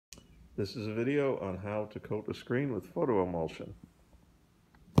This is a video on how to coat a screen with photo emulsion.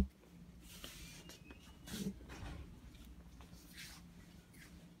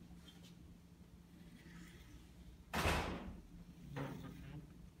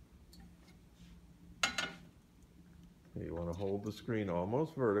 You want to hold the screen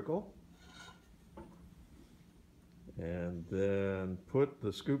almost vertical and then put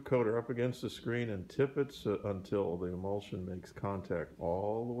the scoop coater up against the screen and tip it until the emulsion makes contact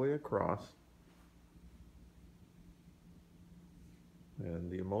all the way across. And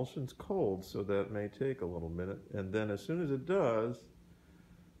the emulsion's cold, so that may take a little minute. And then as soon as it does,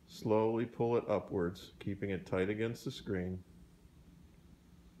 slowly pull it upwards, keeping it tight against the screen.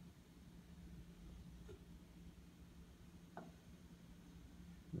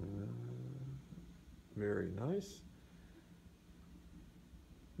 Very nice.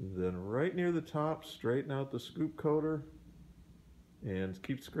 Then right near the top, straighten out the scoop coater and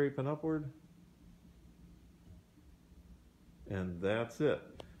keep scraping upward. And that's it.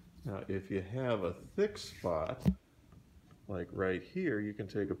 Now, if you have a thick spot, like right here, you can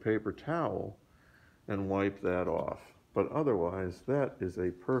take a paper towel and wipe that off. But otherwise, that is a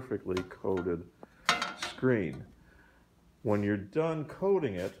perfectly coated screen. When you're done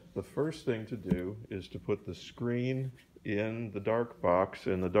coating it, the first thing to do is to put the screen in the dark box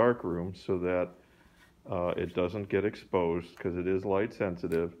in the dark room so that it doesn't get exposed because it is light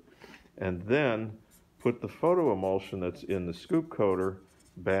sensitive. And then put the photo emulsion that's in the scoop coater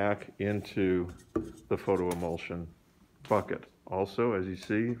back into the photo emulsion bucket. Also, as you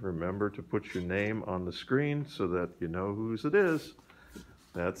see, remember to put your name on the screen so that you know whose it is.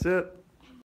 That's it.